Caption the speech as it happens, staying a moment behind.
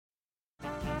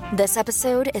This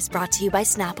episode is brought to you by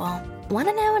Snapple. Want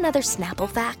to know another Snapple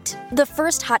fact? The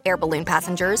first hot air balloon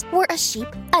passengers were a sheep,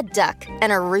 a duck,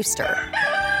 and a rooster.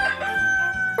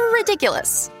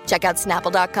 Ridiculous. Check out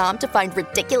Snapple.com to find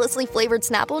ridiculously flavored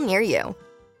Snapple near you.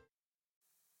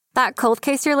 That cold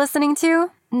case you're listening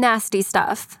to? Nasty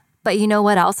stuff. But you know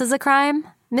what else is a crime?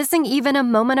 Missing even a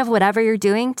moment of whatever you're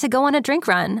doing to go on a drink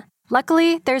run.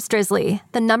 Luckily, there's Drizzly,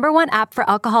 the #1 app for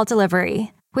alcohol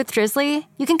delivery. With Drizzly,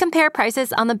 you can compare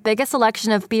prices on the biggest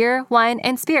selection of beer, wine,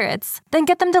 and spirits, then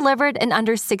get them delivered in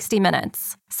under 60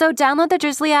 minutes. So download the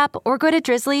Drizzly app or go to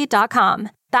drizzly.com.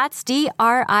 That's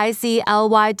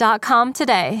DRIZLY.com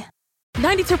today.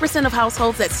 92% of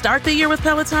households that start the year with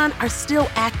Peloton are still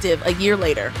active a year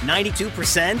later.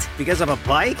 92% because of a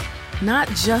bike? Not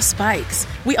just bikes.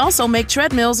 We also make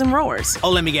treadmills and rowers.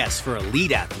 Oh, let me guess, for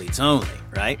elite athletes only,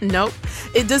 right? Nope.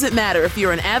 It doesn't matter if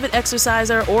you're an avid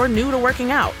exerciser or new to working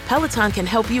out. Peloton can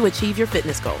help you achieve your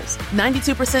fitness goals.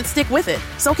 92% stick with it.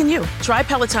 So can you. Try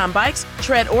Peloton bikes,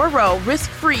 tread, or row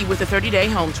risk-free with a 30-day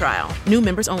home trial. New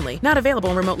members only. Not available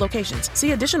in remote locations.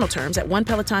 See additional terms at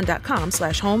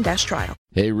onepeloton.com/home-trial.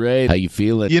 Hey, Ray, how you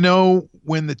feeling? You know,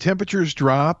 when the temperatures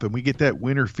drop and we get that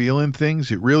winter feeling things,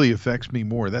 it really affects me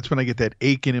more. That's when I get that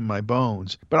aching in my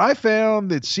bones. But I found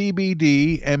that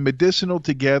CBD and medicinal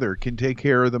together can take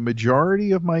care of the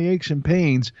majority of my aches and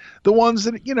pains, the ones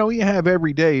that, you have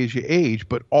every day as you age,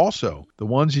 but also the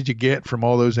ones that you get from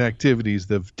all those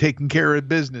activities of taking care of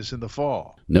business in the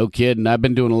fall. No kidding. I've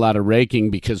been doing a lot of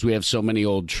raking because we have so many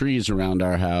old trees around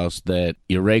our house that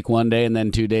you rake one day and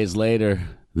then 2 days later,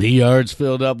 the yard's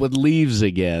filled up with leaves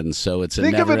again, so it's a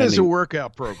Think of it as a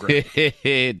workout program.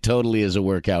 It totally is a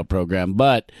workout program.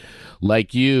 But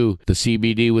like you, the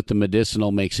CBD with the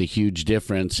medicinal makes a huge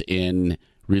difference in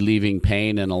relieving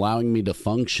pain and allowing me to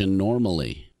function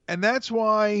normally. And that's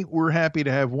why we're happy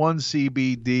to have One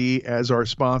CBD as our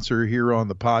sponsor here on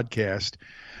the podcast.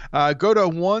 Go to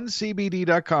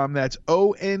onecbd.com. That's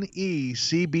ONECBD.com,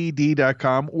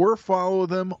 or follow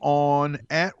them on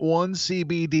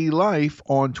 @OneCBDLife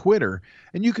on Twitter.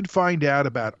 And you can find out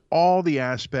about all the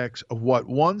aspects of what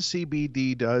One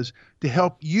CBD does to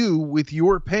help you with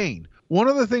your pain. One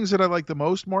of the things that I like the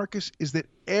most, Marcus, is that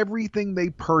everything they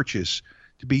purchase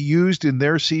to be used in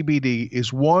their CBD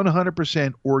is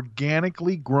 100%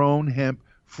 organically grown hemp,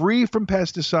 free from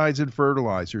pesticides and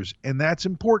fertilizers. And that's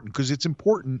important because it's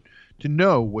important to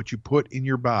know what you put in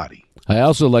your body. I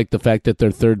also like the fact that they're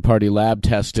third-party lab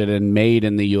tested and made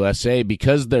in the USA.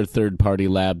 Because they're third-party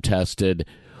lab tested,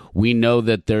 we know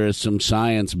that there is some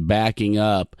science backing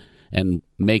up and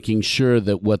making sure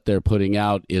that what they're putting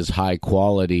out is high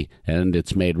quality, and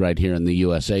it's made right here in the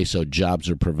USA, so jobs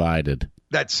are provided.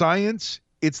 That science,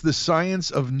 it's the science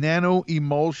of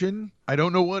nano-emulsion. I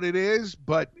don't know what it is,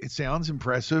 but it sounds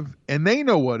impressive. And they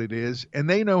know what it is, and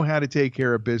they know how to take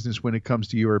care of business when it comes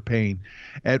to your pain.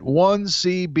 At One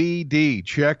CBD,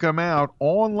 check them out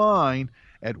online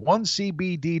at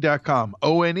onecbd.com,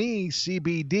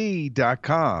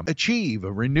 ONECBD.com. Achieve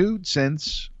a renewed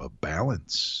sense of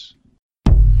balance.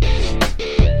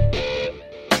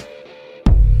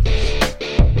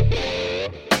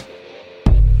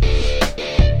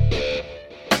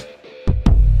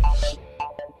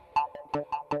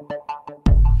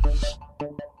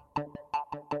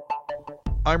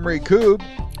 I'm Ray Koob.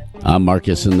 I'm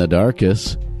Marcus in the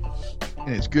Darkest.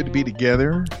 And it's good to be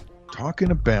together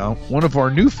talking about one of our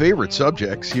new favorite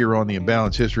subjects here on the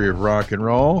Imbalanced History of Rock and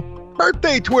Roll,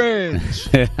 birthday twins.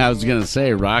 I was going to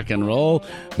say rock and roll.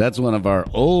 That's one of our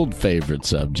old favorite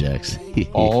subjects.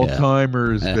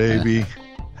 All-timers, baby.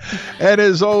 And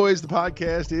as always, the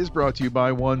podcast is brought to you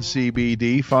by One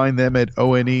CBD. Find them at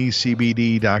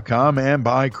ONECBD.com and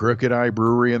by Crooked Eye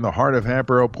Brewery in the heart of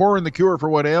Hatboro, pouring the cure for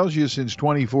what ails you since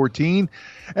 2014.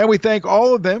 And we thank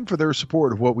all of them for their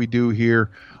support of what we do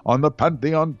here on the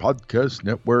Pantheon Podcast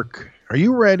Network. Are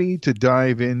you ready to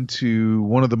dive into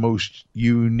one of the most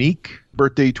unique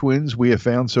birthday twins we have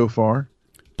found so far?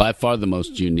 By far the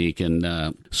most unique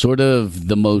and sort of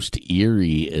the most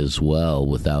eerie as well,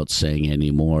 without saying any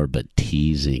more, but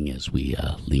teasing as we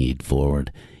lead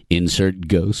forward. Insert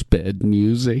ghost bed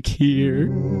music here.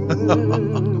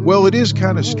 Well, it is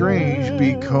kind of strange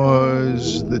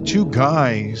because the two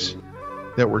guys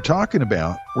that we're talking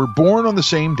about were born on the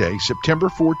same day, September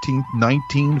 14th,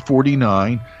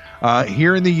 1949,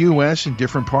 here in the U.S. in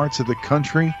different parts of the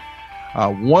country.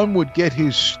 One would get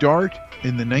his start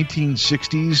in the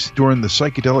 1960s during the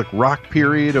psychedelic rock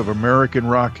period of American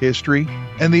rock history,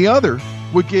 and the other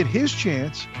would get his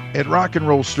chance at rock and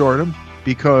roll stardom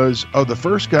because of the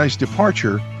first guy's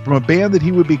departure from a band that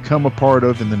he would become a part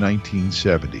of in the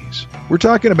 1970s. We're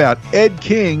talking about Ed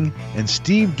King and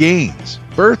Steve Gaines,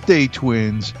 birthday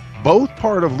twins, both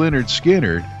part of Lynyrd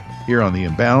Skynyrd, here on the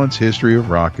Imbalanced History of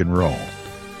Rock and Roll.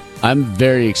 I'm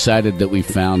very excited that we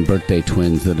found birthday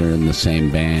twins that are in the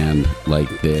same band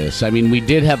like this. I mean, we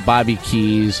did have Bobby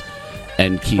Keys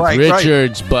and Keith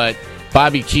Richards, but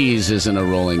Bobby Keys isn't a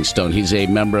Rolling Stone. He's a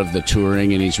member of the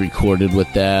Touring, and he's recorded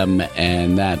with them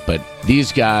and that. But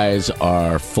these guys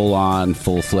are full-on,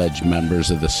 full-fledged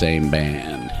members of the same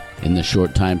band. In the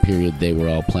short time period they were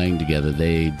all playing together,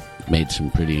 they made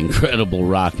some pretty incredible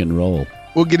rock and roll.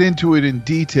 We'll get into it in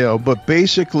detail, but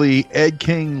basically Ed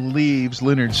King leaves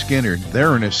Lynyrd Skynyrd.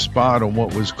 They're in a spot on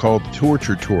what was called the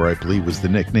Torture Tour, I believe was the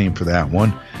nickname for that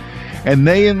one. And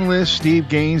they enlist Steve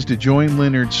Gaines to join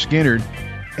Lynyrd Skynyrd.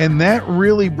 And that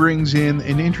really brings in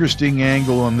an interesting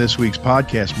angle on this week's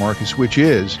podcast, Marcus, which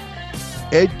is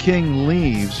Ed King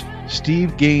leaves,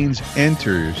 Steve Gaines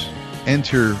enter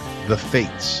the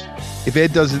Fates. If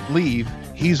Ed doesn't leave,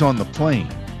 he's on the plane.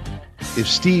 If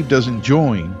Steve doesn't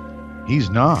join, he's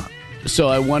not. So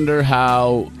I wonder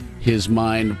how his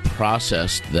mind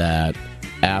processed that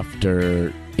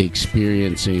after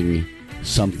experiencing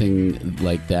something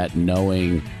like that,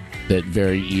 knowing that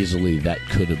very easily that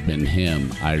could have been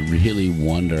him. I really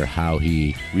wonder how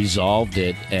he resolved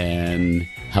it and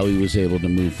how he was able to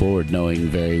move forward, knowing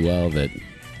very well that,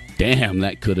 damn,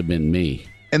 that could have been me.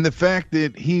 And the fact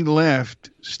that he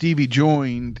left, Stevie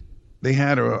joined, they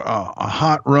had a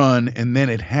hot run, and then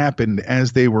it happened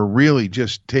as they were really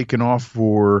just taking off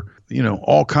for,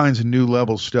 all kinds of new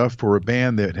level stuff for a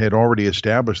band that had already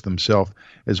established themselves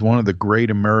as one of the great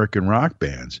American rock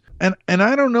bands. And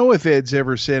I don't know if Ed's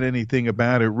ever said anything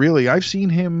about it, really. I've seen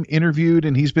him interviewed,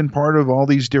 and he's been part of all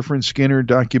these different Skynyrd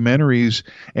documentaries,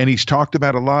 and he's talked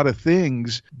about a lot of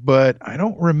things, but I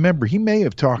don't remember. He may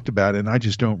have talked about it, and I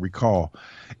just don't recall.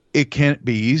 It can't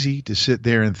be easy to sit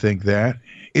there and think that.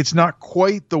 It's not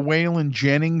quite the Waylon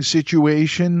Jennings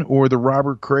situation or the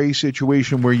Robert Cray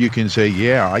situation where you can say,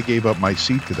 yeah, I gave up my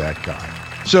seat to that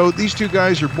guy. So these two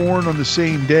guys are born on the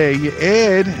same day.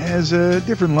 Ed has a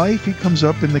different life. He comes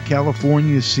up in the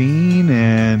California scene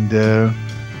and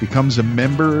becomes a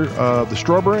member of the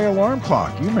Strawberry Alarm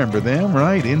Clock. You remember them,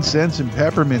 right? Incense and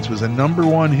Peppermints was a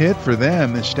 #1 hit for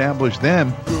them, established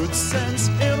them. Good sense,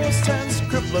 innocence,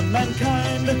 crippling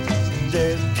mankind.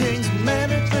 Dead kings,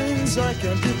 many things I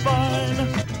can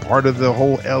define. Part of the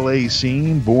whole L.A.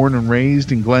 scene, born and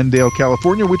raised in Glendale,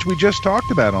 California, which we just talked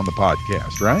about on the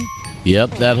podcast, right?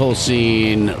 Yep, that whole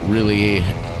scene really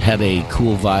had a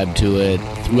cool vibe to it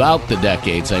throughout the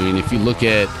decades. I mean, if you look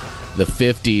at the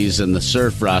 50s and the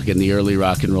surf rock and the early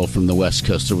rock and roll from the West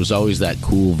Coast, there was always that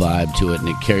cool vibe to it, and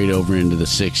it carried over into the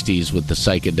 60s with the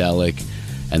psychedelic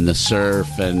and the surf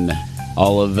and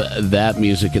all of that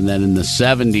music. And then in the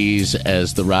 70s,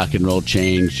 as the rock and roll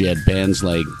changed, you had bands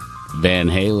like Van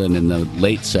Halen in the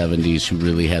late 70s who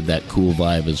really had that cool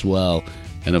vibe as well.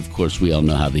 And of course, we all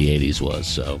know how the 80s was.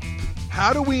 So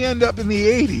how do we end up in the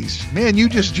 80s? Man, you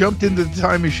just jumped into the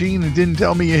time machine and didn't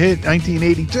tell me you hit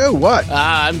 1982. What?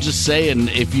 I'm just saying,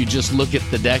 if you just look at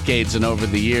the decades and over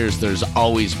the years, there's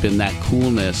always been that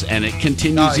coolness, and it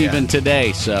continues even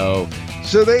today. So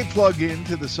they plug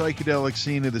into the psychedelic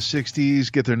scene of the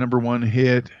 60s, get their #1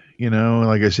 hit.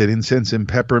 Like I said, Incense and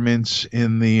Peppermints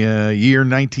in the year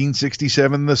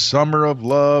 1967, The Summer of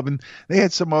Love. And they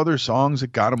had some other songs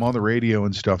that got them on the radio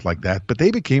and stuff like that. But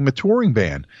they became a touring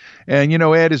band. And,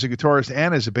 Ed, as a guitarist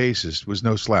and as a bassist, was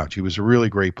no slouch. He was a really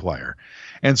great player.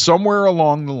 And somewhere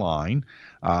along the line,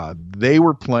 they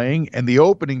were playing, and the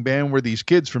opening band were these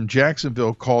kids from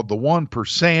Jacksonville called the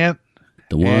 1%.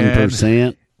 The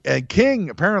 1%. And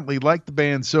King apparently liked the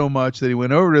band so much that he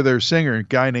went over to their singer, a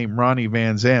guy named Ronnie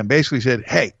Van Zant, basically said,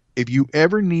 hey, if you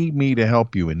ever need me to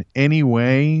help you in any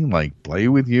way, like play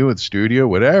with you at the studio,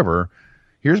 whatever,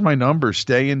 here's my number.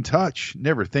 Stay in touch.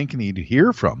 Never thinking he'd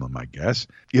hear from them, I guess.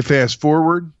 You fast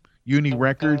forward, Uni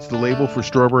Records, the label for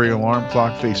Strawberry Alarm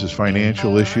Clock, faces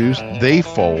financial issues. They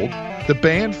fold. The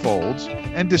band folds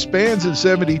and disbands in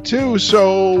 72.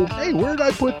 So, hey, where did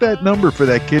I put that number for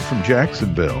that kid from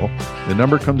Jacksonville? The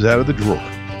number comes out of the drawer.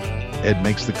 Ed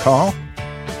makes the call,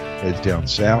 heads down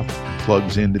south, and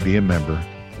plugs in to be a member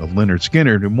of Lynyrd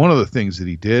Skynyrd. And one of the things that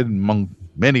he did, among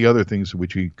many other things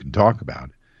which we can talk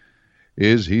about,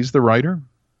 is he's the writer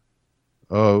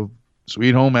of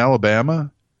Sweet Home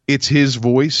Alabama. It's his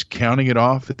voice counting it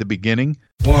off at the beginning.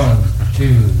 1,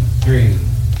 2, 3.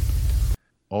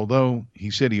 Although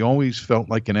he said he always felt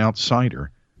like an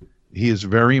outsider, he is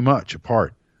very much a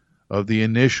part of the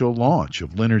initial launch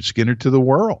of Lynyrd Skynyrd to the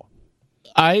world.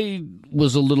 I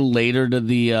was a little later to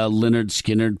the Lynyrd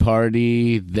Skynyrd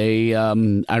party.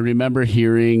 I remember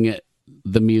hearing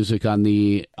the music on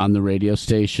the radio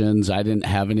stations. I didn't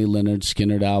have any Lynyrd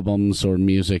Skynyrd albums or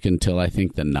music until I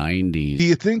think the 90s. Do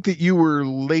you think that you were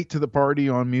late to the party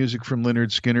on music from Lynyrd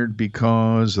Skynyrd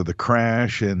because of the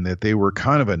crash and that they were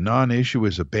kind of a non-issue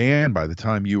as a band by the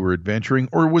time you were adventuring?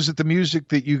 Or was it the music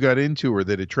that you got into or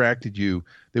that attracted you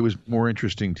that was more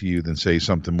interesting to you than, say,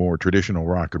 something more traditional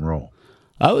rock and roll?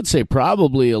 I would say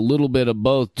probably a little bit of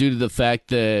both due to the fact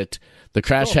that the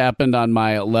crash happened on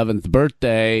my 11th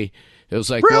birthday. It was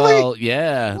like, really? Well,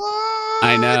 yeah, what?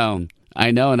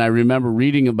 I know. And I remember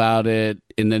reading about it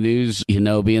in the news,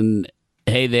 being,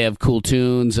 hey, they have cool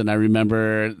tunes. And I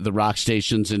remember the rock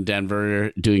stations in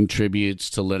Denver doing tributes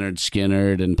to Lynyrd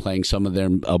Skynyrd and playing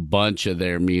a bunch of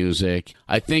their music.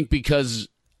 I think because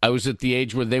I was at the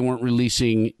age where they weren't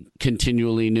releasing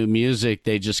continually new music,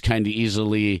 they just kind of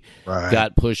easily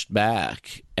got pushed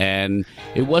back. And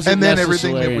it wasn't And then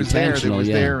everything that was intentional.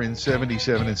 there in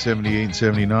 77 and 78 and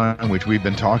 79, which we've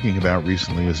been talking about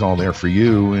recently, is all there for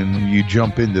you, and you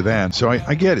jump into that. So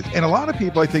I get it. And a lot of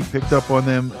people, I think, picked up on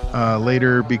them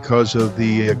later because of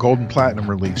the Golden Platinum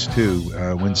release, too,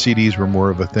 when CDs were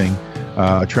more of a thing,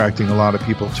 attracting a lot of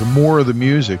people to more of the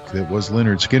music that was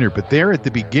Lynyrd Skynyrd. But there at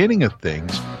the beginning of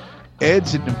things,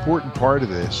 Ed's an important part of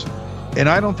this. And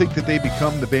I don't think that they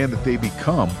become the band that they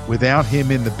become without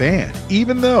him in the band,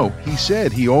 even though he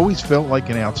said he always felt like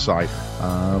an outsider.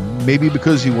 Maybe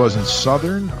because he wasn't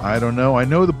Southern. I don't know. I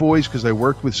know the boys because I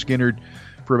worked with Skynyrd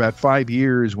for about 5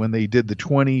 years when they did the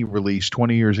 20 release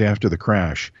 20 years after the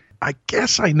crash. I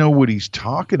guess I know what he's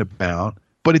talking about,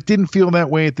 but it didn't feel that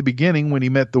way at the beginning when he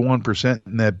met the 1%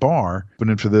 in that bar,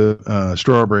 went in for the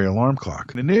Strawberry Alarm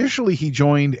Clock. And initially, he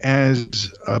joined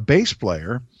as a bass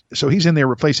player. So he's in there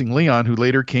replacing Leon, who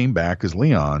later came back as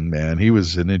Leon. Man, he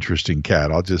was an interesting cat.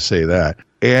 I'll just say that.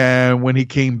 And when he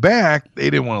came back, they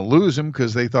didn't want to lose him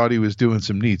because they thought he was doing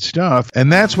some neat stuff. And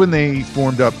that's when they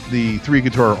formed up the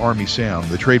three-guitar Army sound,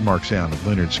 the trademark sound of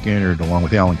Lynyrd Skynyrd, along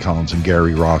with Alan Collins and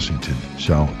Gary Rossington.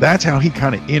 So that's how he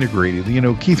kind of integrated.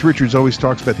 Keith Richards always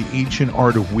talks about the ancient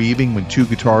art of weaving when two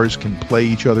guitars can play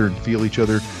each other and feel each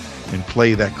other and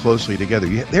play that closely together.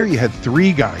 There you had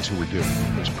three guys who were doing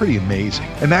it. It was pretty amazing.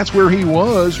 And that's where he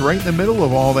was, right in the middle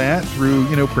of all that, through,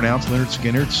 pronounced Lynyrd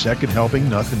Skynyrd, Second Helping,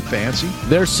 Nothing Fancy.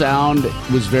 Their sound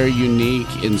was very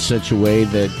unique in such a way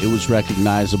that it was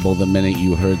recognizable the minute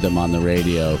you heard them on the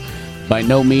radio. By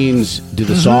no means do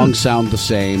the songs sound the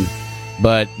same,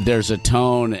 but there's a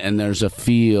tone and there's a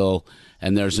feel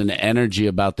and there's an energy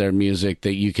about their music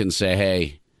that you can say,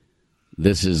 hey,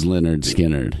 this is Lynyrd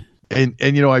Skynyrd. And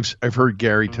I've heard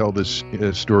Gary tell this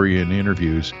story in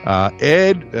interviews.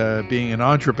 Ed, being an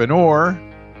entrepreneur,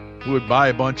 would buy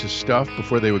a bunch of stuff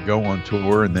before they would go on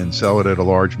tour and then sell it at a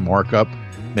large markup,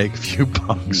 make a few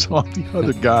bucks on the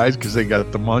other guys because they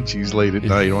got the munchies late at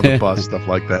night on the bus, stuff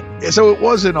like that. So it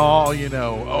wasn't all,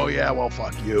 oh yeah, well,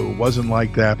 fuck you. It wasn't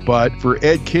like that. But for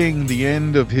Ed King, the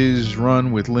end of his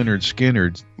run with Lynyrd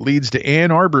Skynyrd leads to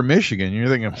Ann Arbor, Michigan. You're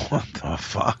thinking, what the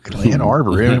fuck? Ann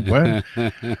Arbor?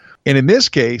 What? And in this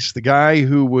case, the guy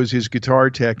who was his guitar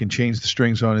tech and changed the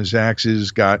strings on his axes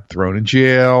got thrown in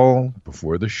jail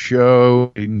before the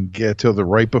show. Didn't get till the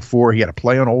right before. He had to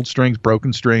play on old strings,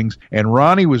 broken strings. And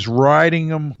Ronnie was riding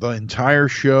him the entire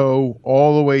show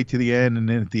all the way to the end. And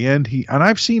then at the end, and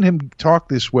I've seen him talk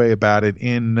this way about it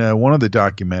in one of the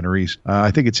documentaries. I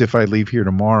think it's If I Leave Here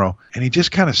Tomorrow. And he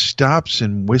just kind of stops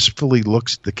and wistfully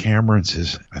looks at the camera and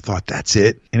says, I thought that's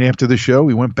it. And after the show,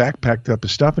 he went back, packed up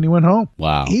his stuff, and he went home.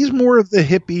 Wow. He's more of the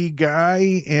hippie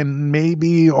guy, and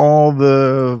maybe all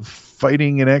the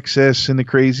fighting and excess and the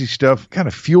crazy stuff kind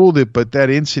of fueled it, but that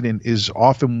incident is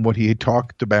often what he had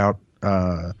talked about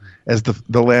as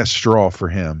the last straw for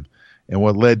him and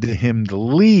what led to him to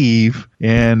leave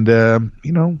and,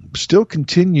 still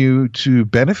continue to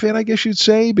benefit, I guess you'd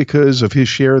say, because of his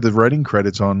share of the writing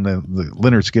credits on the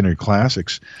Lynyrd Skynyrd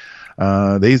classics.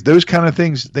 Those kind of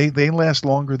things, they last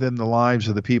longer than the lives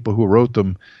of the people who wrote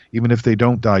them, even if they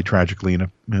don't die tragically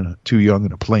too young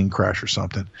in a plane crash or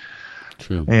something.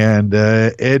 True. And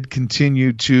Ed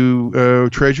continued to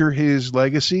treasure his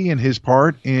legacy and his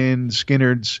part in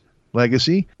Skynyrd's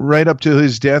legacy right up to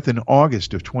his death in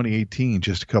August of 2018,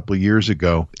 just a couple of years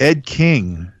ago. Ed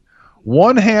King,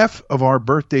 one half of our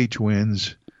birthday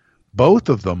twins, both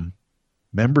of them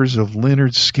members of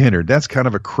Lynyrd Skynyrd. That's kind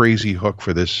of a crazy hook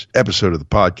for this episode of the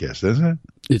podcast, isn't it?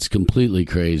 It's completely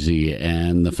crazy.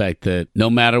 And the fact that no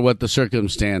matter what the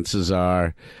circumstances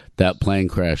are, that plane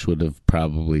crash would have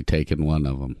probably taken one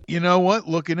of them. You know what?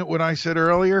 Looking at what I said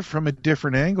earlier from a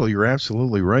different angle, you're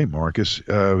absolutely right, Marcus.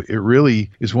 It really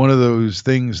is one of those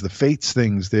things, the fates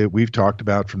things that we've talked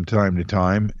about from time to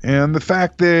time. And the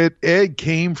fact that Ed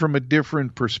came from a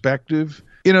different perspective,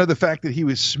 you know, the fact that he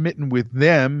was smitten with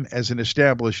them as an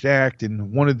established act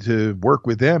and wanted to work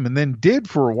with them and then did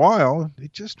for a while,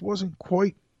 it just wasn't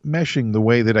quite meshing the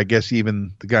way that I guess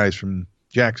even the guys from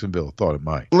Jacksonville thought it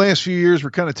might. The last few years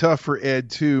were kind of tough for Ed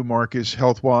too, Marcus,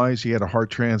 health-wise. He had a heart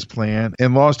transplant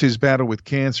and lost his battle with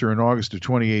cancer in August of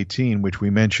 2018, which we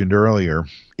mentioned earlier.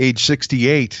 Age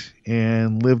 68,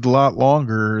 and lived a lot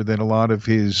longer than a lot of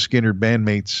his Skynyrd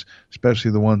bandmates,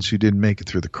 especially the ones who didn't make it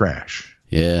through the crash.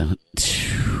 Yeah.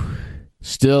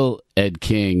 Still, Ed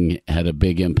King had a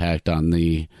big impact on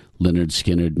the Lynyrd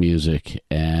Skynyrd music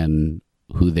and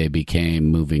who they became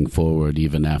moving forward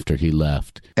even after he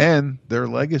left. And their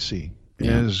legacy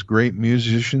as great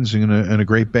musicians and a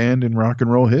great band in rock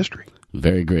and roll history.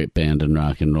 Very great band in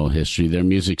rock and roll history. Their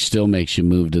music still makes you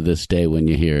move to this day when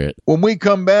you hear it. When we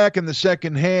come back in the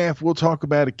second half, we'll talk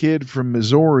about a kid from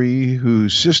Missouri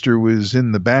whose sister was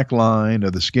in the back line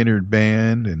of the Skynyrd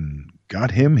band and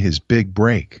got him his big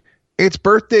break. It's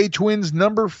Birthday Twins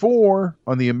number 4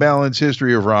 on the Imbalanced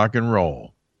History of Rock and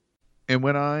Roll. And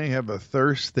when I have a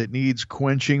thirst that needs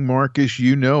quenching, Marcus,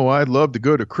 you know I'd love to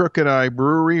go to Crooked Eye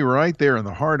Brewery right there in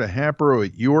the heart of Hatboro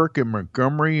at York and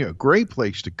Montgomery. A great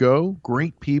place to go,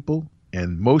 great people,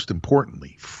 and most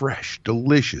importantly, fresh,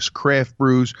 delicious craft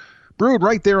brews brewed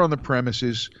right there on the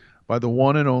premises by the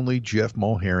one and only Jeff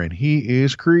Mulheron. He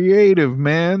is creative,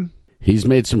 man. He's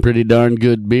made some pretty darn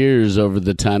good beers over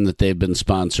the time that they've been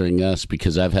sponsoring us,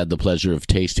 because I've had the pleasure of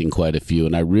tasting quite a few,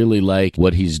 and I really like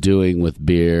what he's doing with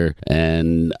beer,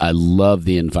 and I love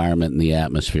the environment and the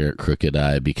atmosphere at Crooked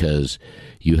Eye because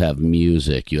you have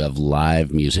music, you have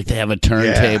live music. They have a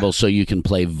turntable so you can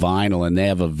play vinyl, and they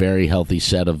have a very healthy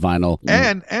set of vinyl.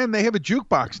 And they have a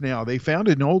jukebox now. They found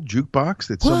an old jukebox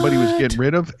that somebody was getting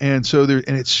rid of, and so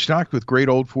it's stocked with great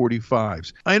old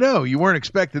 45s. I know, you weren't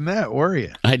expecting that, were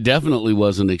you? I definitely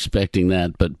wasn't expecting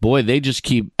that, but boy, they just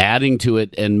keep adding to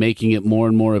it and making it more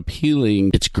and more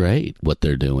appealing. It's great what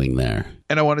they're doing there.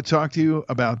 And I want to talk to you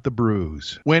about the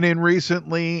brews. Went in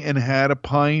recently and had a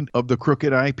pint of the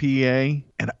Crooked IPA,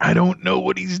 and I don't know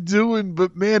what he's doing,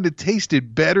 but man, it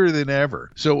tasted better than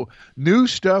ever. So new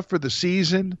stuff for the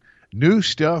season, new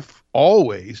stuff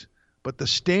always, but the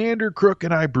standard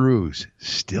Crooked Eye brews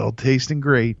still tasting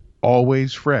great,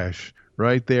 always fresh.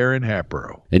 Right there in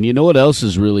Hatboro. And you know what else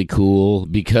is really cool?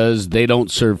 Because they don't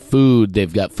serve food,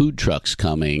 they've got food trucks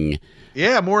coming.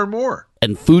 Yeah, more and more.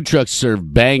 And food trucks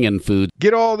serve banging food.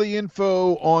 Get all the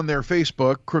info on their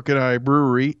Facebook, Crooked Eye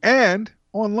Brewery, and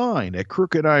online at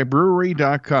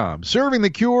crookedeyebrewery.com. Serving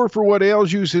the cure for what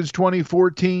ails you since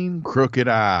 2014, Crooked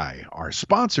Eye, our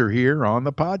sponsor here on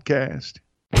the podcast.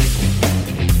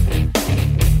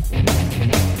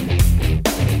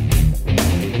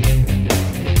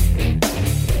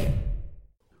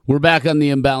 We're back on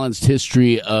the Imbalanced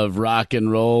History of Rock and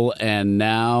Roll, and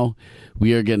now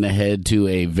we are going to head to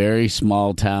a very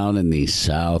small town in the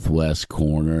southwest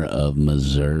corner of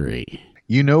Missouri.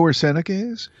 You know where Seneca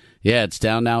is? Yeah, it's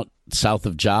down out south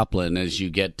of Joplin as you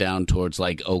get down towards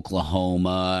like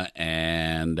Oklahoma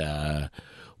and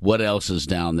what else is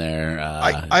down there?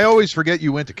 I always forget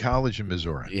you went to college in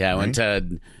Missouri. Yeah, I right? went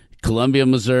to Columbia,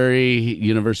 Missouri,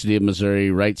 University of Missouri,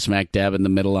 right smack dab in the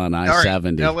middle on I-70.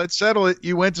 Right, now let's settle it.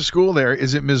 You went to school there.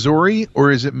 Is it Missouri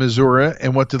or is it Missouri?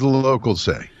 And what do the locals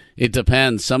say? It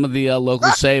depends. Some of the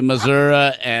locals say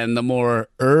Missouri, and the more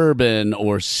urban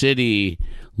or city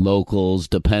locals,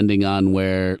 depending on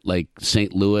where, like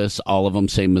St. Louis, all of them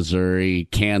say Missouri.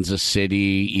 Kansas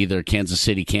City, either Kansas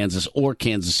City, Kansas, or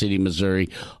Kansas City, Missouri,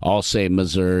 all say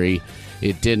Missouri.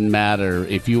 It didn't matter.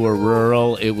 If you were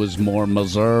rural, it was more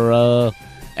Missouri,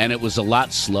 and it was a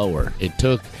lot slower. It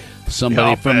took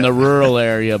somebody from the rural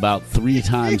area about 3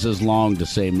 times as long to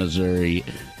say Missouri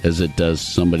as it does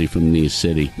somebody from the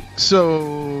city.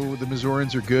 So the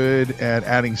Missourians are good at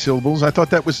adding syllables. I thought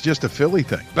that was just a Philly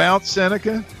thing. About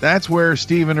Seneca, that's where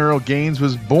Stephen Earl Gaines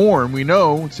was born. We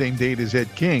know, same date as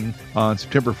Ed King, on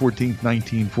September 14th,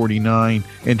 1949.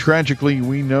 And tragically,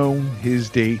 we know his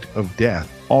date of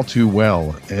death all too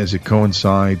well, as it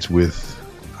coincides with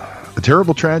a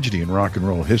terrible tragedy in rock and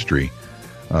roll history.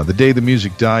 The day the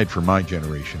music died for my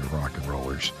generation of rock and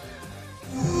rollers.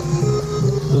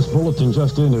 This bulletin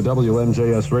just into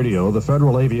WMJS Radio. The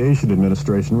Federal Aviation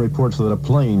Administration reports that a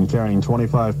plane carrying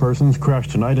 25 persons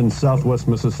crashed tonight in southwest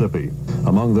Mississippi.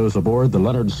 Among those aboard, the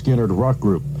Leonard Skinner Rock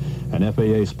Group. An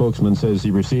FAA spokesman says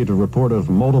he received a report of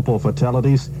multiple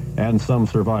fatalities and some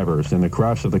survivors in the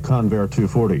crash of the Convair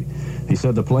 240. He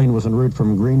said the plane was en route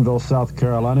from Greenville, South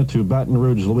Carolina to Baton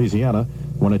Rouge, Louisiana,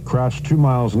 when it crashed 2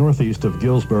 miles northeast of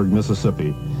Gillsburg,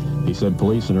 Mississippi. He said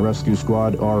police and a rescue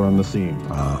squad are on the scene.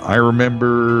 I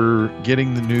remember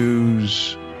getting the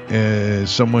news as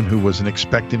someone who was an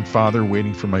expectant father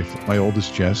waiting for my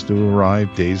oldest Jess to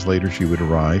arrive. Days later, she would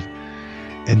arrive.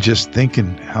 And just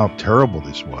thinking how terrible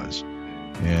this was.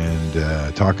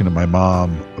 And talking to my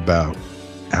mom about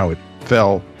how it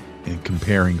felt and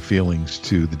comparing feelings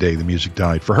to the day the music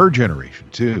died for her generation,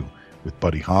 too, with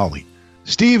Buddy Holly.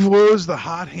 Steve was the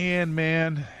hot hand,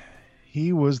 man.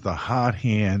 He was the hot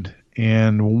hand.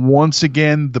 And once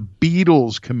again, the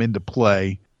Beatles come into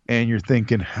play. And you're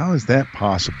thinking, how is that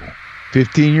possible?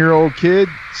 15-year-old kid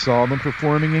saw them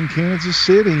performing in Kansas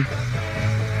City.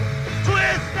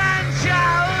 Twist and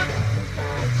shout.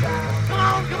 Come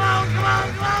on, come on, come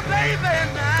on, come on, baby,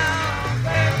 now,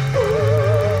 baby.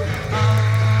 Ooh.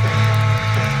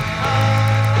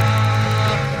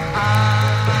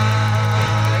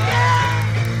 Yeah.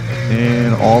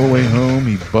 And all the way home,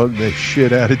 he bugged the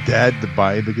shit out of Dad to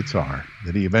buy the guitar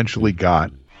that he eventually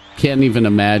got. Can't even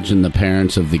imagine the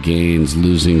parents of the Gaines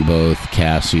losing both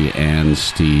Cassie and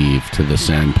Steve to the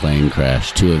same plane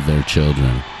crash, two of their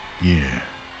children. Yeah.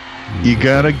 You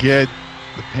gotta get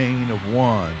the pain of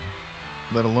one,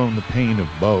 let alone the pain of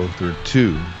both, or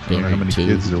two. I don't know how many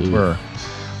kids there were.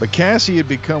 But Cassie had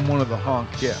become one of the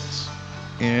Honkettes,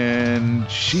 and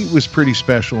she was pretty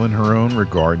special in her own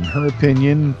regard. And her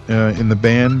opinion in the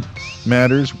band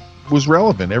matters was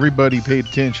relevant. Everybody paid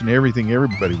attention to everything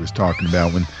everybody was talking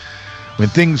about. When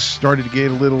things started to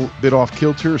get a little bit off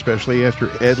kilter, especially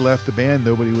after Ed left the band,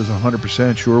 nobody was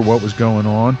 100% sure what was going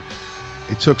on.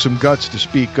 It took some guts to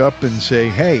speak up and say,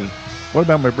 hey, what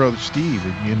about my brother Steve?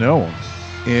 You know him.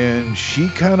 And she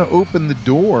kind of opened the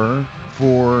door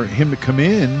for him to come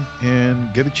in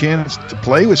and get a chance to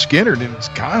play with Skinner. And it's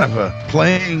kind of a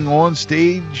playing on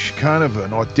stage, kind of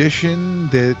an audition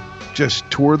that just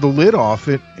tore the lid off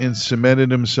it and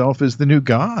cemented himself as the new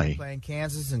guy. Playing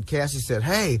Kansas, and Cassie said,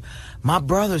 hey, my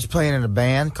brother's playing in a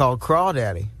band called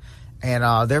Crawdaddy.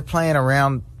 And they're playing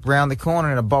around the corner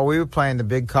in a bar. We were playing the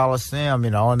big Coliseum,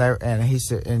 you know,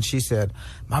 and she said,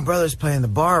 my brother's playing the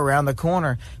bar around the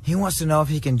corner. He wants to know if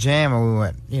he can jam. And we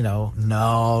went, you know,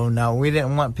 no, we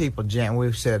didn't want people jam.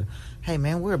 We said, hey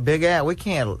man, we're a big act. We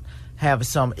can't have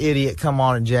some idiot come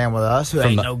on and jam with us who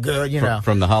ain't no good, you know.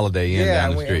 From the Holiday Inn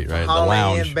down the street, right? The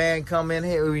lounge. Inn band come in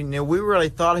here. We really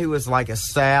thought he was like a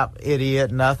sap idiot,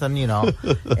 nothing, you know.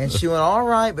 And she went, all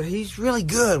right, but he's really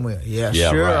good. And we went, yeah,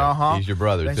 sure, right. He's your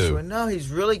brother, and too. She went, no, he's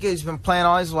really good. He's been playing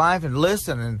all his life and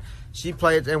listening. And she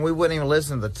played, and we wouldn't even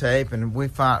listen to the tape. And we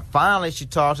finally she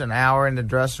talked an hour in the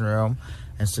dressing room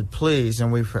and said, please.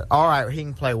 And we said, all right, he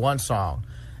can play one song.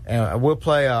 And we'll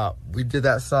play, we did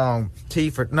that song,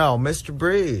 Mr.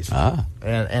 Breeze.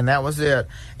 And that was it.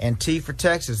 And T for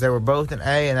Texas. They were both in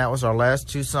A, and that was our last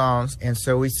two songs. And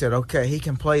so we said, okay, he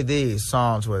can play these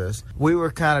songs with us. We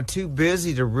were kind of too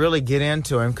busy to really get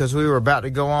into him because we were about to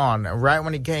go on. Right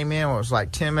when he came in, it was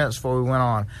like 10 minutes before we went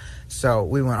on. So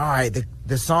we went, all right,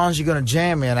 the songs you're going to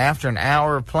jam in after an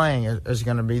hour of playing is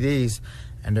going to be these.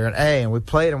 And they're in A. And we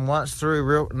played them once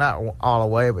through, not all the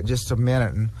way, but just a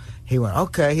minute. And he went,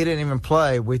 okay. He didn't even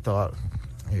play. We thought,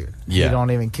 he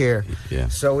don't even care. Yeah.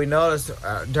 So we noticed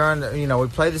during the, we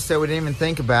played the set. We didn't even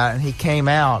think about it. And he came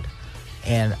out,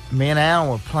 and me and Alan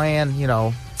were playing,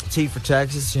 T for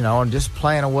Texas, and just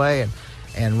playing away.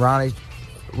 And Ronnie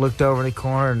looked over in the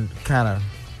corner and kind of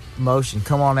motioned,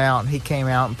 come on out. And he came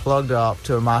out and plugged up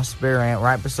to my spare amp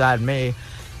right beside me.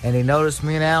 And he noticed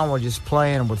me and Alan were just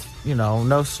playing with,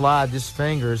 no slide, just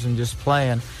fingers and just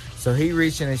playing. So he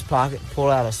reached in his pocket and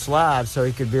pulled out a slide so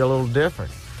he could be a little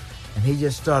different. And he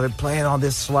just started playing on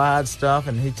this slide stuff,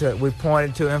 and we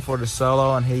pointed to him for the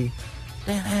solo, and he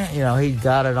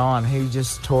got it on. He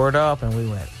just tore it up, and we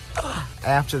went, ugh.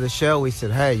 After the show, we said,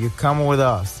 hey, you're coming with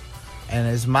us. And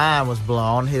his mind was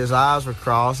blown. His eyes were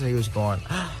crossed, and he was going,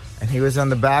 ugh. And he was on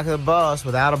the back of the bus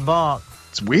without a bunk.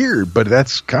 It's weird, but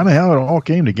that's kind of how it all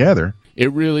came together.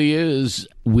 It really is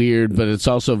weird, but it's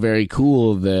also very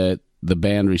cool that the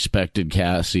band respected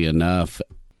Cassie enough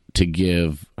to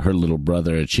give her little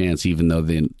brother a chance, even though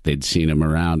they'd seen him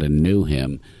around and knew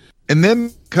him. And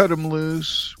then cut him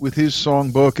loose with his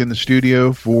songbook in the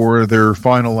studio for their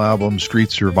final album,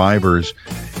 Street Survivors.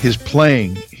 His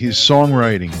playing, his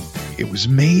songwriting, It was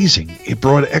amazing. It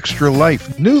brought extra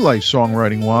life, new life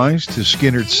songwriting-wise to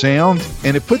Skynyrd's sound,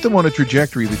 and it put them on a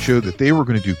trajectory that showed that they were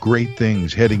going to do great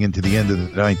things heading into the end of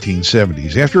the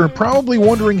 1970s, after probably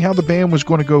wondering how the band was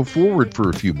going to go forward for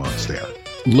a few months there.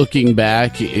 Looking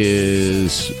back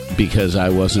is because I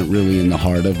wasn't really in the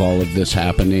heart of all of this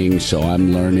happening, so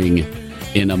I'm learning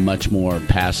in a much more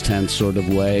past tense sort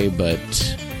of way.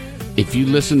 But if you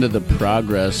listen to the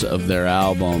progress of their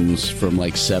albums from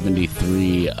like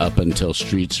 73 up until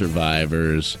Street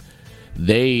Survivors,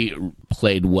 they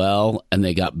played well and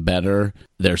they got better.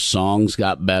 Their songs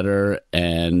got better,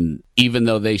 and even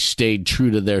though they stayed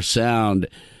true to their sound,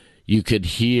 you could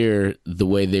hear the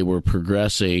way they were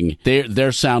progressing.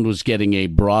 Their sound was getting a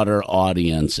broader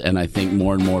audience, and I think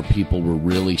more and more people were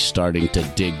really starting to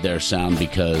dig their sound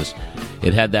because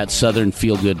it had that Southern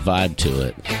feel-good vibe to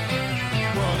it.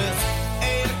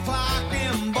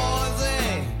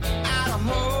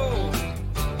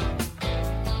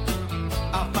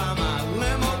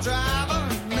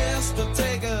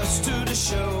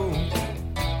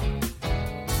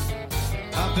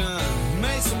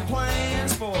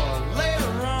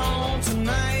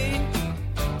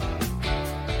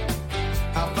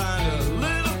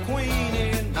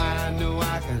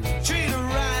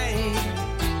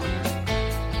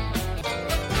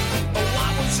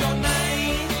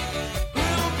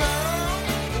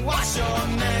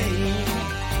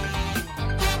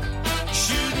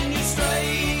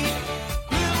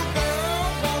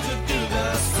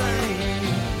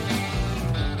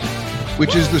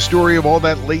 Which is the story of all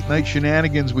that late night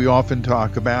shenanigans we often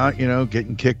talk about, you know,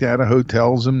 getting kicked out of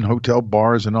hotels and hotel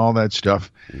bars and all that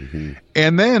stuff. Mm-hmm.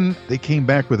 And then they came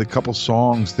back with a couple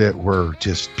songs that were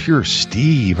just pure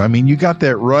Steve. I mean, you got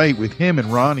that right with him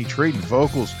and Ronnie trading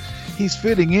vocals. He's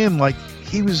fitting in like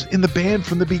he was in the band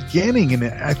from the beginning. And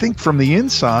I think from the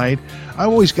inside, I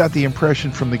always got the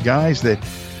impression from the guys that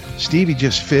Stevie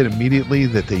just fit immediately,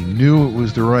 that they knew it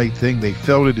was the right thing. They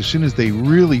felt it as soon as they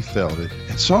really felt it.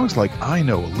 And songs like I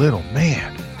Know a Little,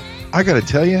 man, I got to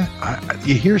tell you,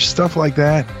 you hear stuff like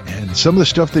that, and some of the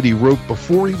stuff that he wrote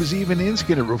before he was even in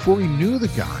Skynyrd, before he knew the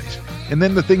guys, and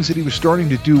then the things that he was starting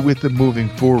to do with them moving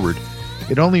forward,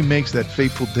 it only makes that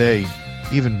fateful day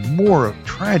even more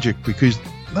tragic, because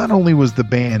not only was the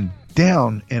band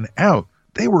down and out,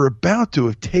 they were about to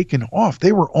have taken off.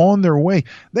 They were on their way.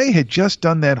 They had just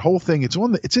done that whole thing.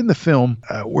 It's in the film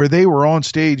where they were on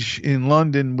stage in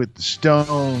London with the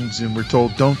Stones, and we're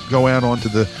told don't go out onto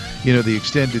the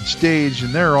extended stage.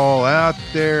 And they're all out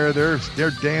there.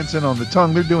 They're dancing on the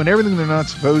tongue. They're doing everything they're not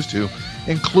supposed to,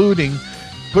 including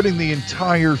putting the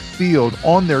entire field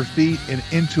on their feet and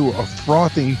into a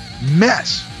frothy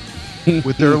mess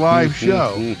with their live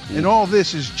show. And all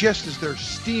this is just as they're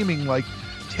steaming, like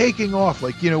taking off,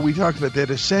 like, we talked about that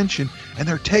ascension, and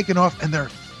they're taking off and they're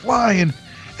flying,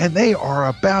 and they are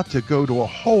about to go to a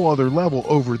whole other level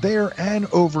over there and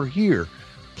over here,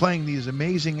 playing these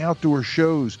amazing outdoor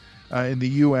shows in the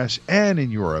U.S. and in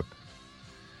Europe.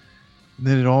 And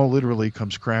then it all literally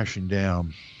comes crashing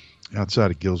down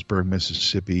outside of Galesburg,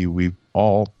 Mississippi. We've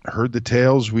all heard the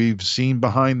tales. We've seen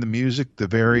behind the music, the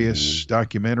various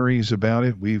documentaries about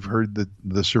it. We've heard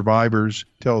the survivors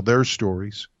tell their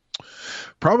stories.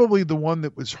 Probably the one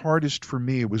that was hardest for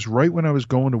me, it was right when I was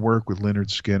going to work with Lynyrd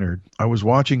Skynyrd. I was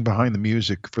watching Behind the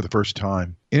Music for the first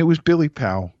time, and it was Billy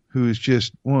Powell, who is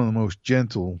just one of the most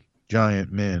gentle,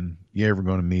 giant men you're ever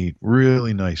going to meet.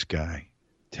 Really nice guy,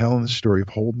 telling the story of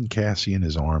holding Cassie in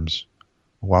his arms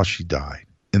while she died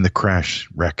in the crash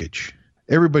wreckage.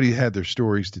 Everybody had their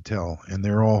stories to tell, and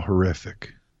they're all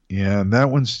horrific. Yeah, and that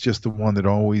one's just the one that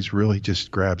always really just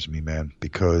grabs me, man,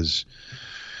 because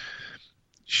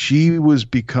she was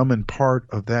becoming part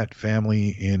of that family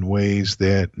in ways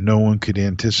that no one could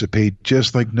anticipate,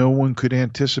 just like no one could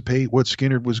anticipate what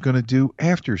Skynyrd was going to do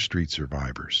after Street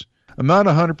Survivors. I'm not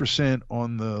 100%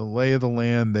 on the lay of the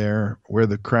land there where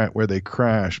they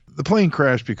crashed. The plane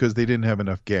crashed because they didn't have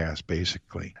enough gas,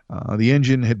 basically. The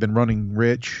engine had been running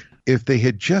rich. If they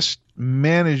had just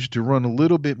managed to run a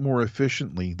little bit more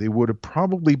efficiently, they would have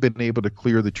probably been able to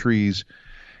clear the trees,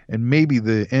 and maybe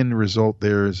the end result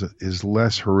there is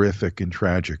less horrific and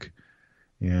tragic.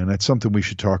 And that's something we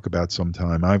should talk about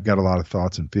sometime. I've got a lot of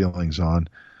thoughts and feelings on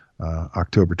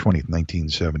October 20th,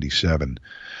 1977.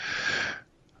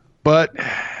 But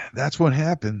that's what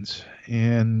happens.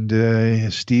 And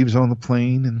Steve's on the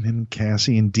plane, and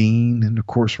Cassie and Dean, and of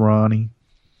course Ronnie.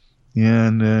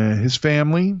 And his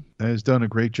family has done a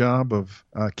great job of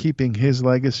keeping his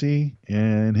legacy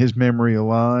and his memory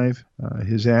alive.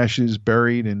 His ashes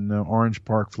buried in Orange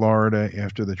Park, Florida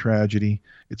after the tragedy.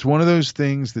 It's one of those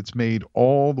things that's made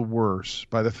all the worse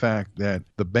by the fact that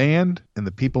the band and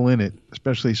the people in it,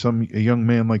 especially a young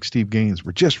man like Steve Gaines,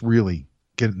 were just really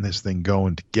getting this thing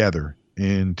going together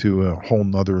into a whole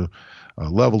nother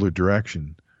level or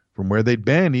direction from where they'd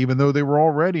been, even though they were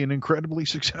already an incredibly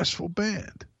successful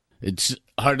band. It's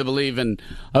hard to believe. And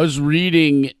I was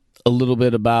reading a little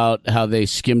bit about how they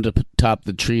skimmed atop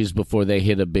the trees before they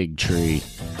hit a big tree.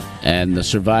 And the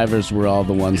survivors were all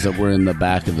the ones that were in the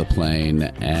back of the plane.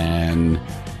 And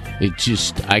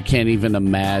I can't even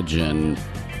imagine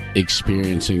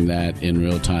experiencing that in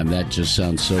real time. That just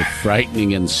sounds so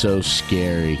frightening and so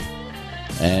scary.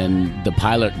 And the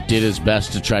pilot did his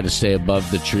best to try to stay above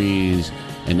the trees.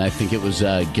 And I think it was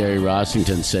Gary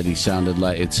Rossington said it sounded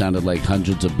like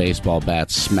hundreds of baseball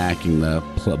bats smacking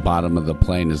the bottom of the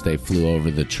plane as they flew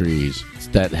over the trees.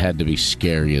 That had to be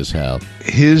scary as hell.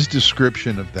 His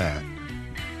description of that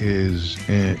is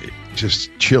just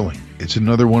chilling. It's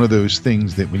another one of those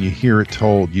things that when you hear it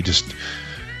told,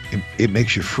 it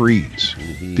makes you freeze,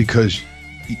 because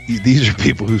these are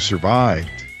people who survived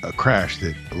a crash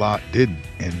that a lot didn't,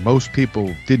 and most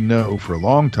people didn't know. For a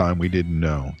long time we didn't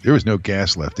know. There was no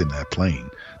gas left in that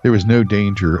plane. There was no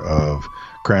danger of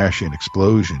crash and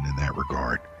explosion in that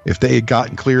regard. If they had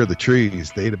gotten clear of the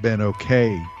trees, they'd have been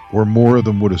okay, or more of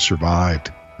them would have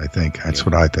survived. I think that's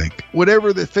what I think.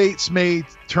 Whatever the fates may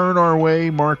turn our way,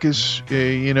 Marcus,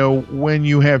 when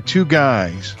you have two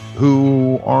guys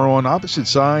who are on opposite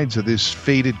sides of this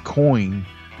fated coin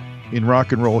in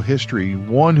rock and roll history,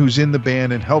 one who's in the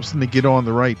band and helps them to get on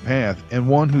the right path, and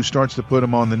one who starts to put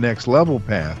them on the next level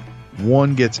path.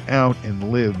 One gets out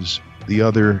and lives, the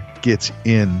other gets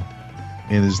in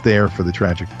and is there for the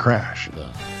tragic crash.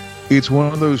 It's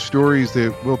one of those stories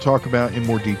that we'll talk about in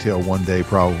more detail one day,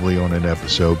 probably on an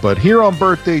episode. But here on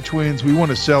Birthday Twins, we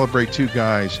want to celebrate two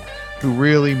guys who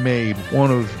really made one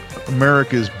of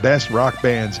America's best rock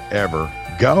bands ever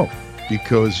go.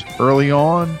 Because early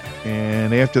on,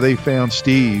 and after they found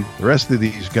Steve, the rest of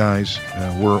these guys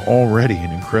were already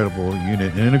an incredible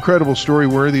unit and an incredible story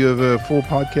worthy of a full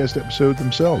podcast episode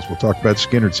themselves. We'll talk about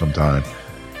Skynyrd sometime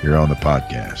here on the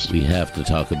podcast. We have to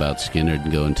talk about Skynyrd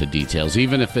and go into details.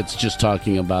 Even if it's just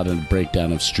talking about a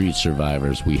breakdown of Street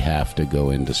Survivors, we have to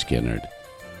go into Skynyrd.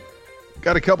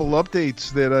 Got a couple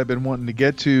updates that I've been wanting to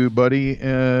get to, buddy.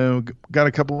 Got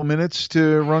a couple of minutes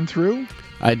to run through?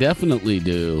 I definitely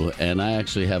do, and I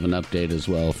actually have an update as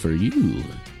well for you.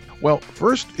 Well,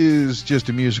 first is just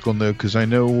a musical note, because I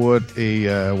know what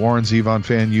a Warren Zevon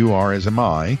fan you are, as am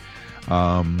I.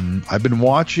 I've been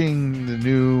watching the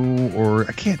new, or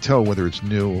I can't tell whether it's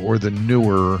new or the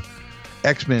newer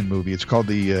X-Men movie. It's called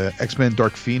the X-Men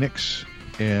Dark Phoenix,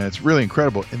 and it's really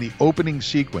incredible. In the opening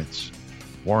sequence,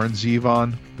 Warren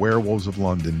Zevon, Werewolves of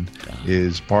London,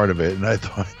 is part of it. And I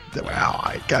thought, wow,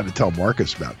 I got to tell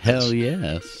Marcus about this. Hell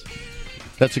yes.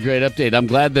 That's a great update. I'm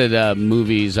glad that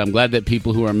I'm glad that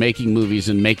people who are making movies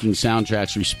and making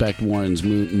soundtracks respect Warren's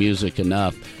music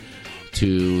enough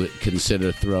to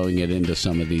consider throwing it into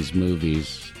some of these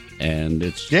movies. And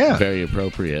it's very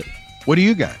appropriate. What do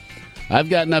you got? I've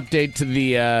got an update to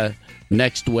the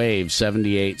Next Wave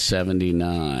 78,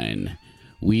 79.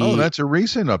 That's a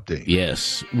recent update.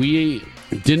 Yes. We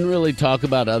didn't really talk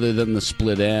about, other than the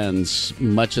Split Ends,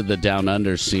 much of the Down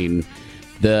Under scene.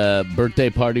 The Birthday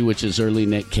Party, which is early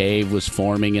Nick Cave, was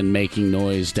forming and making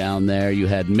noise down there. You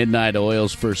had Midnight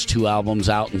Oil's first two albums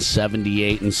out in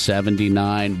 78 and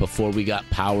 79 before we got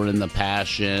Power and the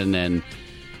Passion and,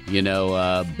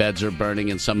 Beds Are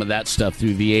Burning and some of that stuff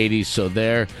through the 80s. So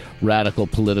their radical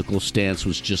political stance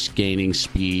was just gaining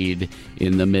speed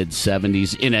in the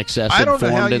mid-70s. In Excess had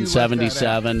formed in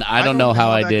 77. I don't know how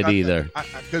I did either.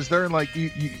 Because they're like,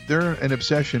 they're an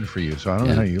obsession for you, so I don't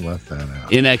know how you left that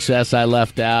out. In Excess I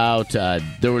left out.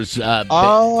 There was...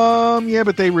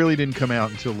 but they really didn't come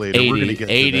out until later. 80, We're gonna get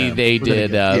to 80 them. they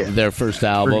did their first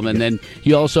album. And then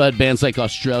you also had bands like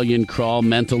Australian Crawl,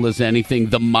 Mental as Anything,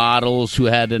 The Models, who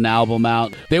had an album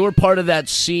out. They were part of that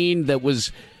scene that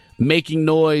was making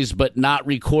noise but not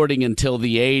recording until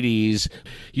the 80s.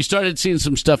 You started seeing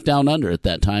some stuff down under at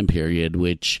that time period,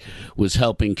 which was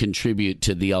helping contribute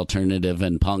to the alternative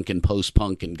and punk and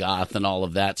post-punk and goth and all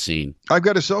of that scene. I've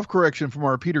got a self-correction from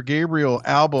our Peter Gabriel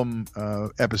album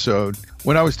episode.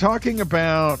 When I was talking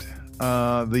about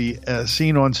the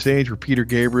scene on stage where Peter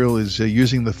Gabriel is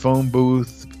using the phone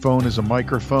booth phone as a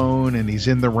microphone, and he's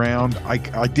in the round.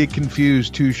 I did confuse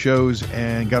two shows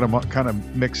and got them kind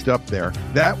of mixed up there.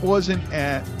 That wasn't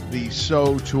at the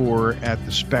So tour at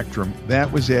the Spectrum.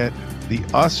 That was at the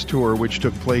Us tour, which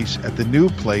took place at the new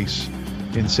place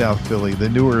in South Philly, the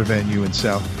newer venue in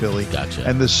South Philly. Gotcha.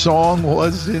 And the song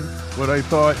wasn't what I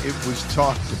thought it was.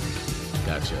 Talk to Me.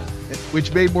 Gotcha.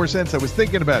 Which made more sense. I was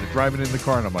thinking about it, driving in the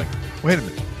car, and I'm like, wait a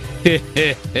minute.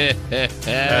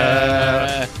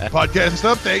 Podcast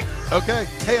update. Okay.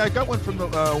 Hey, I got one from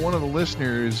one of the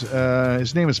listeners.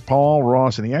 His name is Paul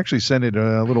Ross, and he actually sent it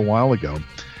a little while ago.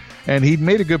 And he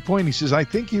made a good point. He says, I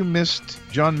think you missed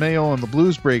John Mayall and the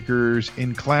Blues Breakers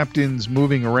in Clapton's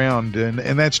Moving Around. And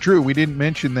that's true. We didn't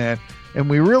mention that. And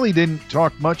we really didn't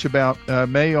talk much about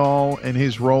Mayall and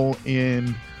his role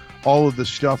in all of the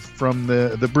stuff from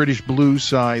the British blues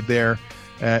side there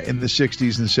in the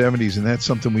 60s and 70s. And that's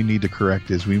something we need to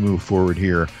correct as we move forward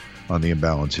here on the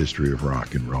Imbalanced History of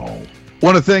Rock and Roll.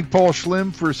 Want to thank Paul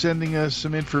Schlim for sending us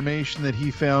some information that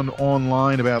he found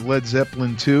online about Led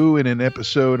Zeppelin 2 and an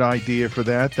episode idea for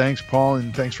that. Thanks, Paul,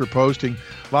 and thanks for posting.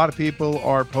 A lot of people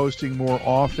are posting more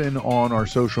often on our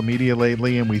social media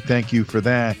lately, and we thank you for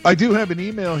that. I do have an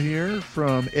email here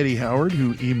from Eddie Howard,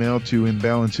 who emailed to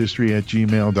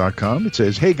imbalancedhistory@gmail.com. It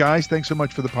says, hey, guys, thanks so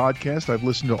much for the podcast. I've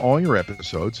listened to all your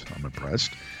episodes. I'm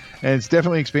impressed. And it's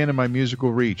definitely expanded my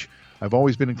musical reach. I've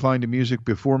always been inclined to music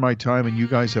before my time, and you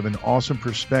guys have an awesome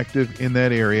perspective in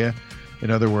that area. In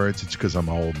other words, it's because I'm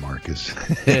old, Marcus.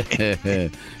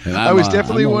 I was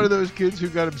definitely one of those kids who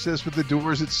got obsessed with the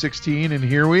Doors at 16, and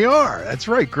here we are. That's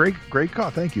right. Great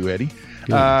call. Thank you, Eddie.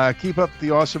 Keep up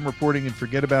the awesome reporting and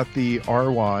forget about the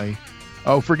RY.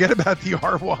 Oh, forget about the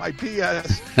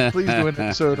RYPS. Please do an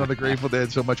episode on the Grateful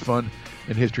Dead. So much fun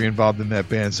and history involved in that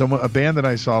band. A band that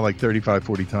I saw like 35,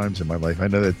 40 times in my life. I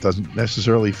know that doesn't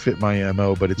necessarily fit my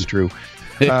MO, but it's true.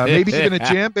 Maybe even a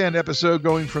jam band episode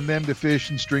going from them to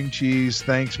Fish and String Cheese.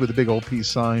 Thanks, with a big old peace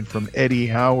sign from Eddie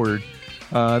Howard.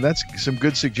 That's some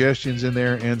good suggestions in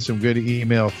there and some good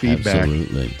email feedback.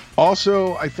 Absolutely.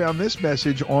 Also, I found this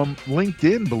message on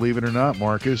LinkedIn, believe it or not,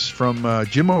 Marcus, from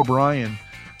Jim O'Brien,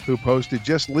 who posted,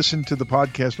 just listened to the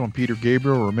podcast on Peter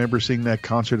Gabriel. Remember seeing that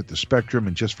concert at the Spectrum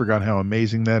and just forgot how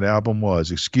amazing that album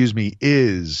was.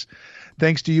 Is.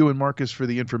 Thanks to you and Marcus for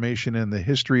the information and the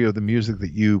history of the music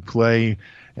that you play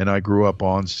and I grew up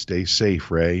on. Stay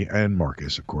safe, Ray and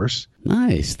Marcus, of course.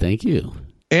 Nice. Thank you.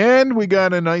 And we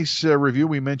got a nice review.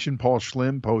 We mentioned Paul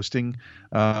Schlim posting.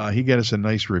 He got us a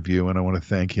nice review, and I want to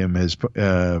thank him as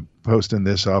posting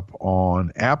this up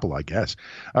on Apple, I guess.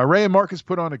 Ray and Marcus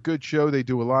put on a good show. They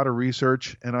do a lot of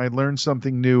research, and I learned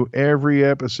something new every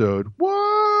episode.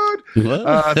 What?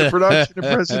 The production and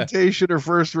presentation are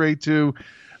first rate, too.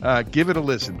 Give it a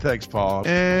listen. Thanks, Paul.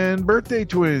 And birthday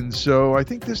twins. So I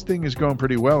think this thing is going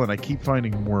pretty well, and I keep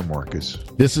finding more, Marcus.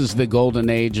 This is the golden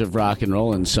age of rock and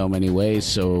roll in so many ways,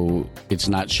 so it's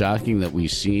not shocking that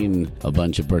we've seen a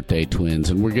bunch of birthday twins.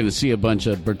 And we're going to see a bunch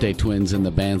of birthday twins in the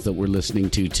bands that we're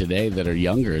listening to today that are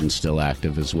younger and still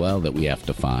active as well that we have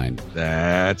to find.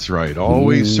 That's right.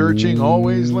 Always searching,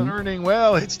 always learning.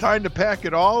 Well, it's time to pack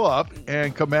it all up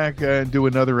and come back and do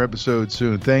another episode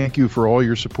soon. Thank you for all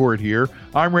your support here.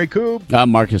 I'm Ray Koob. I'm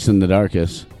Marcus in the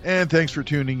Darkest. And thanks for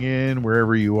tuning in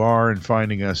wherever you are and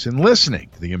finding us and listening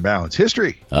to the Imbalanced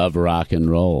History of Rock and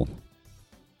Roll.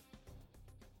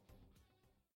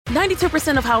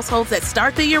 92% of households that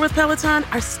start the year with Peloton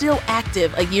are still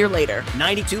active a year later.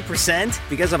 92%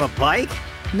 because of a bike?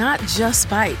 Not just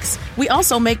bikes. We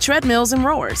also make treadmills and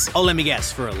rowers. Oh, let me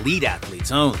guess, for elite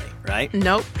athletes only, right?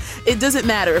 Nope. It doesn't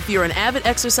matter if you're an avid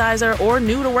exerciser or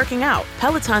new to working out.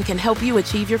 Peloton can help you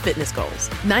achieve your fitness goals.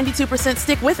 92%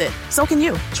 stick with it. So can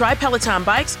you. Try Peloton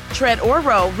bikes, tread or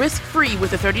row risk-free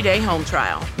with a 30-day home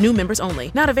trial. New members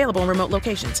only. Not available in remote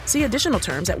locations. See additional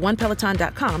terms at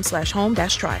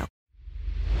onepeloton.com/home-trial.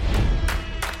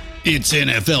 It's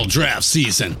NFL draft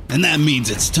season, and that means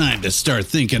it's time to start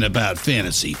thinking about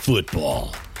fantasy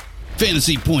football.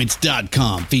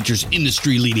 FantasyPoints.com features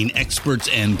industry-leading experts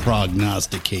and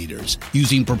prognosticators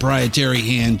using proprietary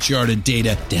hand-charted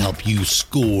data to help you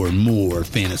score more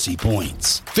fantasy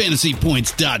points.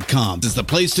 FantasyPoints.com is the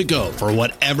place to go for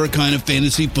whatever kind of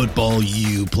fantasy football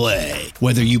you play.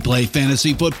 Whether you play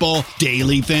fantasy football,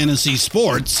 daily fantasy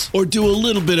sports, or do a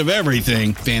little bit of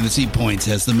everything, Fantasy Points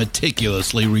has the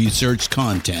meticulously researched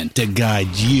content to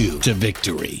guide you to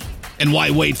victory. And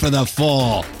why wait for the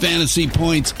fall? Fantasy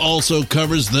Points also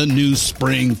covers the new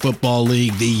spring football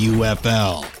league, the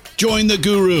UFL. Join the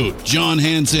guru, John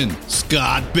Hansen,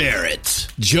 Scott Barrett,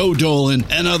 Joe Dolan,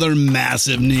 and other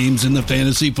massive names in the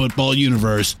fantasy football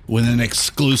universe with an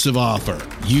exclusive offer.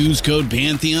 Use code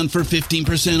Pantheon for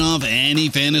 15% off any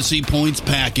Fantasy Points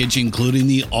package, including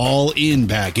the all-in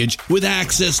package with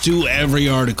access to every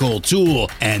article, tool,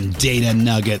 and data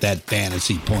nugget that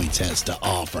Fantasy Points has to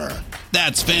offer.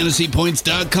 That's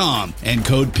fantasypoints.com and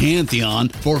code Pantheon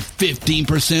for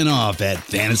 15% off at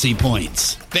Fantasy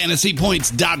Points.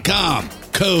 Fantasypoints.com,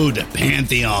 code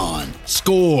Pantheon.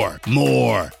 Score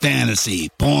more fantasy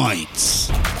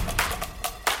points.